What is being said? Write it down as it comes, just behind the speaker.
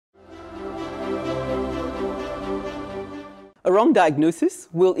A wrong diagnosis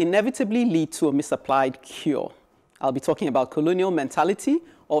will inevitably lead to a misapplied cure. I'll be talking about colonial mentality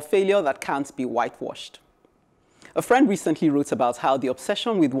or failure that can't be whitewashed. A friend recently wrote about how the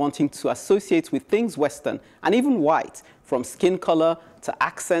obsession with wanting to associate with things Western and even white, from skin color to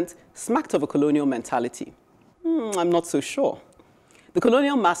accent, smacked of a colonial mentality. I'm not so sure. The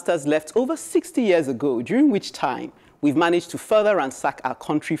colonial masters left over 60 years ago, during which time we've managed to further ransack our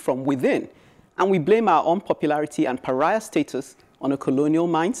country from within, and we blame our unpopularity and pariah status on a colonial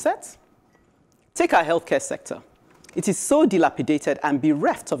mindset? Take our healthcare sector. It is so dilapidated and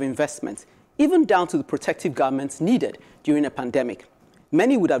bereft of investment, even down to the protective garments needed during a pandemic.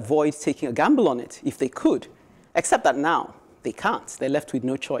 Many would avoid taking a gamble on it if they could, except that now they can't. They're left with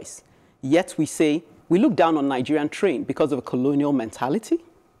no choice. Yet we say we look down on Nigerian trade because of a colonial mentality.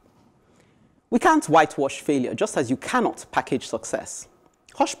 We can't whitewash failure, just as you cannot package success.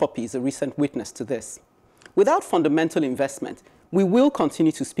 Hush Puppy is a recent witness to this. Without fundamental investment, we will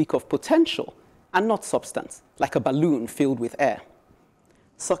continue to speak of potential and not substance, like a balloon filled with air.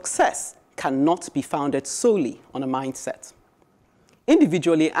 Success cannot be founded solely on a mindset.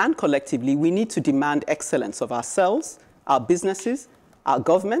 Individually and collectively, we need to demand excellence of ourselves, our businesses, our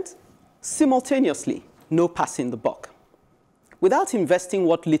government, simultaneously, no passing the buck. Without investing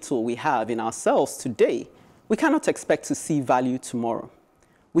what little we have in ourselves today, we cannot expect to see value tomorrow.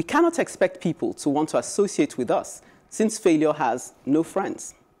 We cannot expect people to want to associate with us since failure has no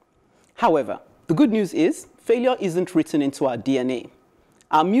friends. However, the good news is failure isn't written into our DNA.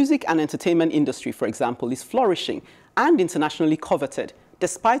 Our music and entertainment industry, for example, is flourishing and internationally coveted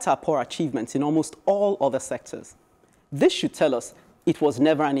despite our poor achievements in almost all other sectors. This should tell us it was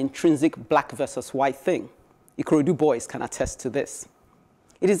never an intrinsic black versus white thing. Ikorodu boys can attest to this.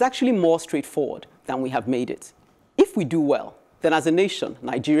 It is actually more straightforward than we have made it. If we do well, then as a nation,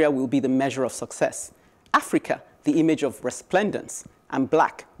 Nigeria will be the measure of success, Africa the image of resplendence, and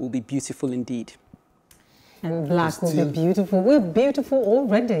black will be beautiful indeed. And black will be beautiful. We're beautiful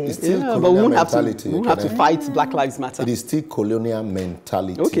already. It's still but we won't have mentality. to fight Black Lives Matter. It is still colonial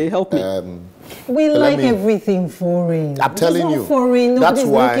mentality. Okay, help me. We like everything foreign. I'm telling you. Foreign, nobody's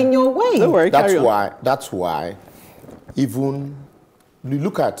looking your way. Don't worry, carry on. That's why even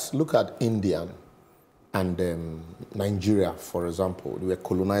look at India and Nigeria, for example. They were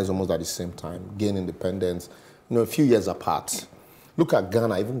colonized almost at the same time, gained independence, a few years apart. Look at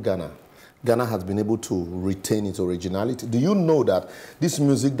Ghana, even Ghana. Ghana has been able to retain its originality. Do you know that this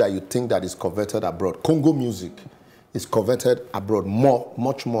music that you think that is coveted abroad, Congo music, is coveted abroad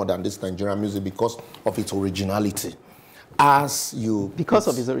much more than this Nigerian music because of its originality? Because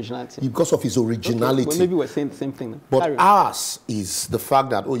of its originality. Because of its originality. Okay, well, maybe we're saying the same thing. But ours is the fact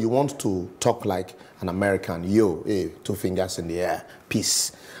that, you want to talk like an American, hey, 2 fingers in the air,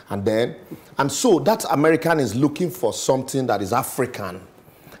 peace. And so that American is looking for something that is African,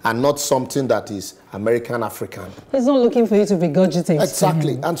 and not something that is American-African. He's not looking for you to regurgitate.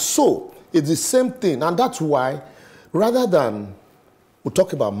 Exactly. And so, it's the same thing. And that's why, rather than, we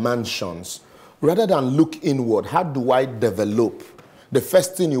talk about mansions, rather than look inward, how do I develop? The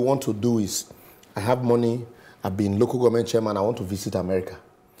first thing you want to do is, I have money, I've been local government chairman, I want to visit America.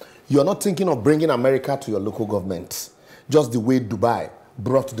 You're not thinking of bringing America to your local government, just the way Dubai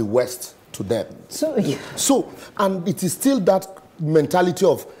brought the West to them. And it is still that mentality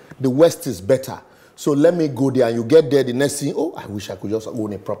of the West is better. So let me go there, and you get there, the next thing, I wish I could just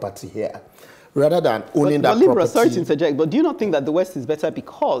own a property here. Rather than owning that property. Sorry to interject, but do you not think that the West is better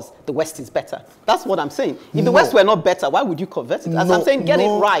because the West is better? That's what I'm saying. If the West were not better, why would you convert it? As I'm saying, get it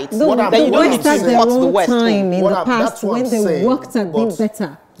right. Then you don't need to support the West. Time in the past when they worked at being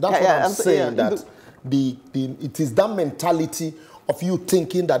better. That's what I'm saying, that it is that mentality of you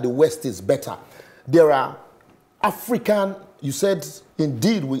thinking that the West is better. There are African, you said,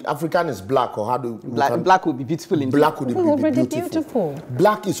 indeed, African is black, or how do black would be beautiful indeed. Black would be beautiful.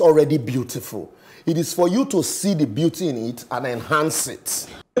 Black is already beautiful. It is for you to see the beauty in it and enhance it.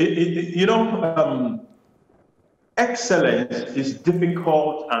 Excellence is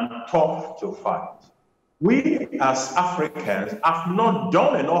difficult and tough to find. We as Africans have not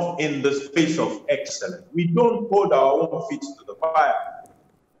done enough in the space of excellence. We don't hold our own feet to the fire.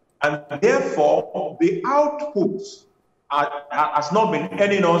 And therefore, the output has not been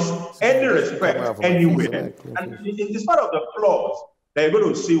earning us any respect anywhere. And in spite of the flaws that you're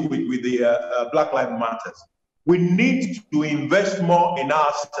going to see with the Black Lives Matter, we need to invest more in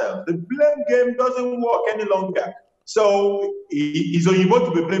ourselves. The blame game doesn't work any longer. So it's Oyinbo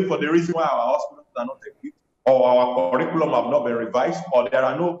to be blamed for the reason why our hospitals are not equipped, or our curriculum have not been revised, or there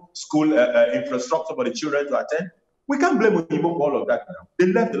are no school infrastructure for the children to attend. We can't blame Oyinbo for all of that now.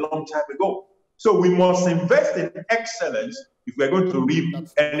 They left a long time ago. So we must invest in excellence if we're going to reap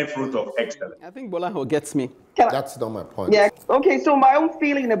any fruit of excellence. I think Bolaho gets me. That's not my point. Yeah. Okay. So my own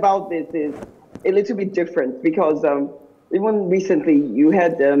feeling about this is a little bit different because even recently you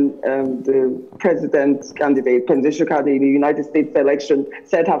had the president's candidate, presidential candidate in the United States election,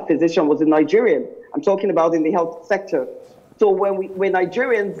 said her physician was a Nigerian. I'm talking about in the health sector. So when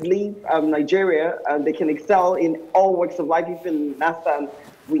Nigerians leave Nigeria, they can excel in all walks of life, even NASA. And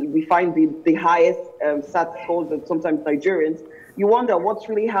we find the highest SAT scores of sometimes Nigerians. You wonder what's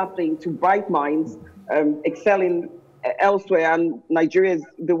really happening to bright minds excelling elsewhere, and Nigeria is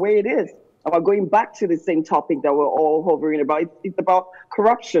the way it is. Going back to the same topic that we're all hovering about, it's about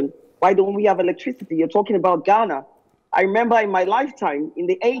corruption. Why don't we have electricity? You're talking about Ghana. I remember in my lifetime, in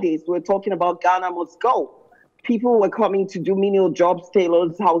the 80s, we were talking about Ghana must go. People were coming to do menial jobs,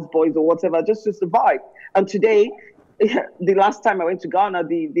 tailors, houseboys, or whatever, just to survive. And today, the last time I went to Ghana,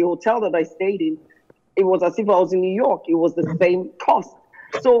 the hotel that I stayed in, it was as if I was in New York. It was the same cost.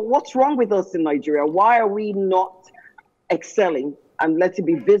 So what's wrong with us in Nigeria? Why are we not excelling and let it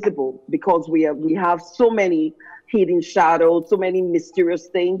be visible? Because we have so many hidden shadows, so many mysterious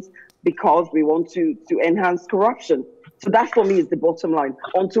things, because we want to enhance corruption. So that for me is the bottom line.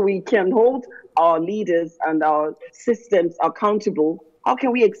 Until we can hold our leaders and our systems accountable, how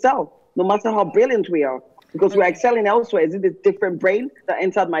can we excel, no matter how brilliant we are? Because we're excelling elsewhere. Is it a different brain that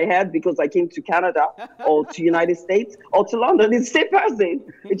entered my head because I came to Canada or to United States or to London? It's the same person.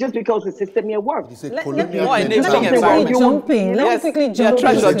 It's just because the system here works. Let me jump in. Let me quickly jump in.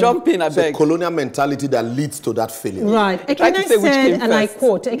 Treasure, jump in, I beg. It's a colonial mentality that leads to that failure. Right. Ekene said,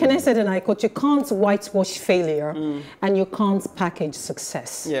 and I quote, you can't whitewash failure and you can't package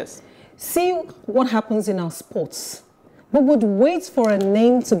success. Yes. See what happens in our sports. We would wait for a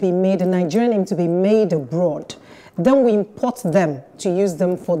name to be made, a Nigerian name to be made abroad. Then we import them to use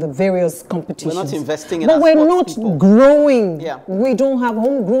them for the various competitions. We're not investing in but our we're not people. growing. Yeah. We don't have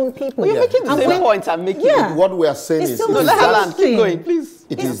homegrown people. Well, you're making the same point I'm making. Yeah. What we are saying is, It's still the Helen, same keep going, please.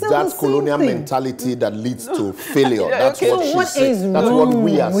 it It's is still that the same colonial thing. mentality that leads to failure. Yeah, That's okay. what So she what said. is That's what wrong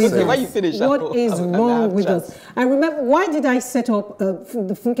we are with saying. Why you finish that? What is wrong with us? I remember, why did I set up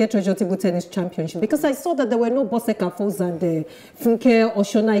the Funke Treasure Table Tennis Championship? Because I saw that there were no Bose Kafos and Funke or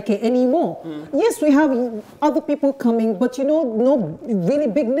Shonaike anymore. Yes, we have other people coming, but no really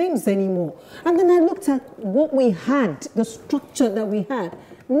big names anymore. And then I looked at what we had, the structure that we had,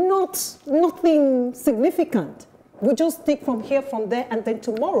 nothing significant. We just take from here, from there, and then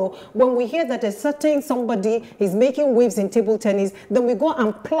tomorrow, when we hear that a certain somebody is making waves in table tennis, then we go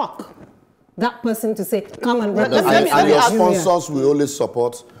and pluck that person to say, come and represent And your Nigeria. sponsors will only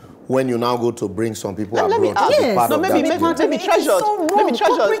support when you now go to bring some people Let me abroad ask. to be part No, of maybe that.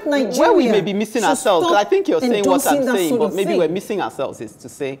 Treasure. Where we may be missing ourselves, because I think you're saying what I'm saying, but maybe we're missing ourselves, is to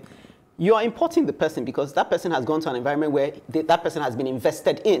say, you are importing the person because that person has gone to an environment where that person has been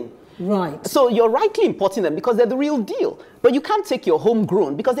invested in. Right. So you're rightly importing them because they're the real deal. But you can't take your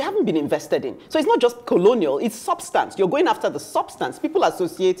homegrown because they haven't been invested in. So it's not just colonial, it's substance. You're going after the substance. People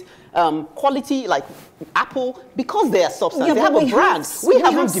associate quality like Apple because they are substance. Yeah, they have a brand. We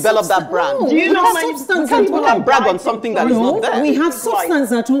haven't developed that brand. No, Do you we know have many- substance People at can home. brag on something that is not there. We have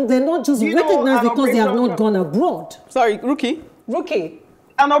substance at home. They're not just You know, recognized an because they have operation- not gone abroad. Sorry, Rookie. Rookie.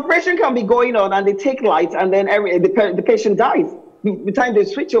 An operation can be going on and they take light and then the patient dies. By the time they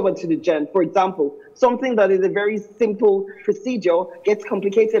switch over to the gen, for example, something that is a very simple procedure gets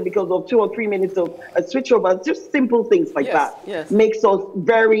complicated because of 2 or 3 minutes of a switchover. Just simple things like that makes us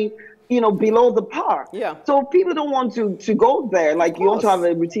very, below the par. Yeah. So people don't want to go there. Like you want to have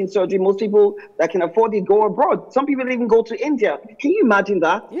a routine surgery. Most people that can afford it go abroad. Some people even go to India. Can you imagine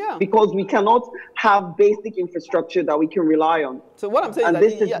that? Yeah. Because we cannot have basic infrastructure that we can rely on. So what I'm saying And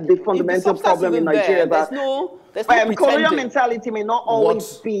is this is the fundamental problem in Nigeria. There's no Colonial pretending. mentality may not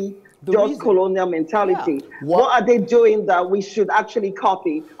always be the just reason? colonial mentality. Yeah. What are they doing that we should actually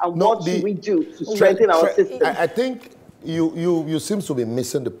copy, and what should we do to strengthen our system? I think you seem to be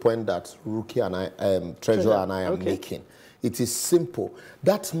missing the point that Rookie and I, Treasurer and I are making. It is simple.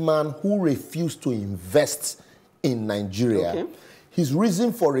 That man who refused to invest in Nigeria, his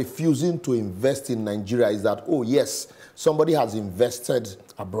reason for refusing to invest in Nigeria is that, oh yes, somebody has invested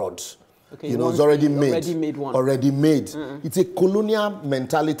abroad. Okay, It's already made. Already made one. Already made. It's a colonial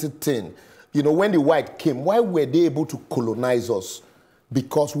mentality thing. When the white came, why were they able to colonize us?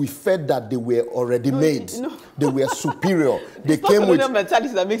 Because we felt that they were already made. They were superior. They It's not came colonial with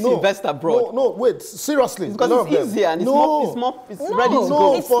mentality that makes you invest abroad. No, wait, seriously. Because it's easier and it's ready to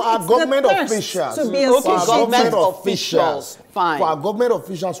go. For our government officials. Government officials. Fine. For our government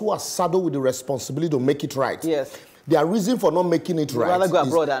officials who are saddled with the responsibility to make it right. Yes. their reason for not making it right rather go is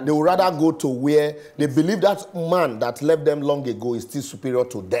abroad and they would rather go to where they believe that man that left them long ago is still superior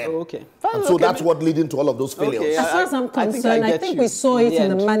to them. Oh, okay. And so that's what leading to all of those failures. Okay, as far as I'm concerned, I think we saw it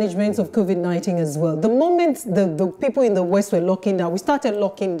in the management of COVID-19 as well. The moment the people in the West were locking down, we started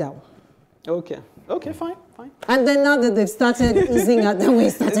locking down. Okay. Okay, fine. And then now that they've started easing out, then we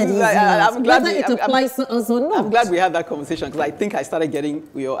started easing out. Whether it applies to us or not. I'm glad we had that conversation because I think I started getting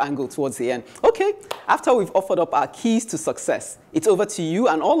your angle towards the end. Okay, after we've offered up our keys to success, it's over to you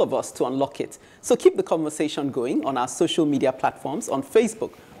and all of us to unlock it. So keep the conversation going on our social media platforms on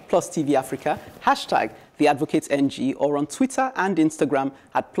Facebook, Plus TV Africa, hashtag #TheAdvocateNG, or on Twitter and Instagram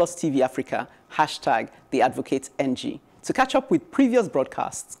at Plus TV Africa, hashtag #TheAdvocateNG. To catch up with previous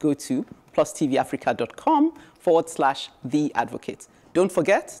broadcasts, go to plustvafrica.com/theadvocate. Don't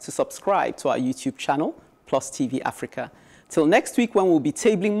forget to subscribe to our YouTube channel, Plus TV Africa. Till next week, when we'll be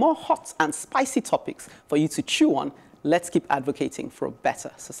tabling more hot and spicy topics for you to chew on, let's keep advocating for a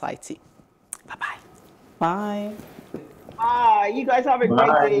better society. Bye-bye. Bye. Bye. You guys have a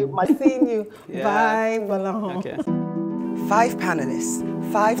great day. Seeing you. Yeah. Bye. Balaho. Okay. 5 panelists,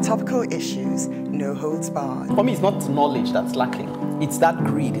 5 topical issues, no holds barred. For me, it's not knowledge that's lacking. It's that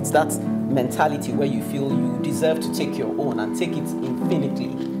greed. It's that mentality where you feel you deserve to take your own and take it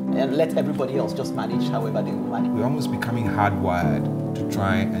infinitely and let everybody else just manage however they will manage. We're almost becoming hardwired to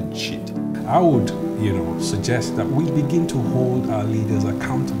try and cheat. I would, suggest that we begin to hold our leaders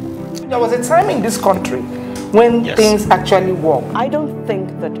accountable. There was a time in this country when things actually work. I don't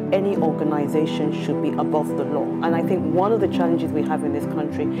think that any organization should be above the law. And I think one of the challenges we have in this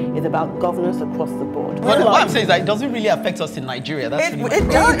country is about governance across the board. But what I'm saying is that it doesn't really affect us in Nigeria. That's It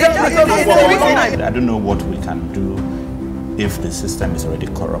does. I don't know what we can do if the system is already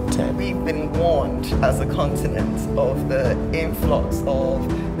corrupted. We've been warned as a continent of the influx of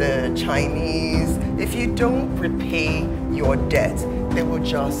the Chinese. If you don't repay your debt, they will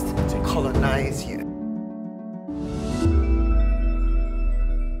just colonize you.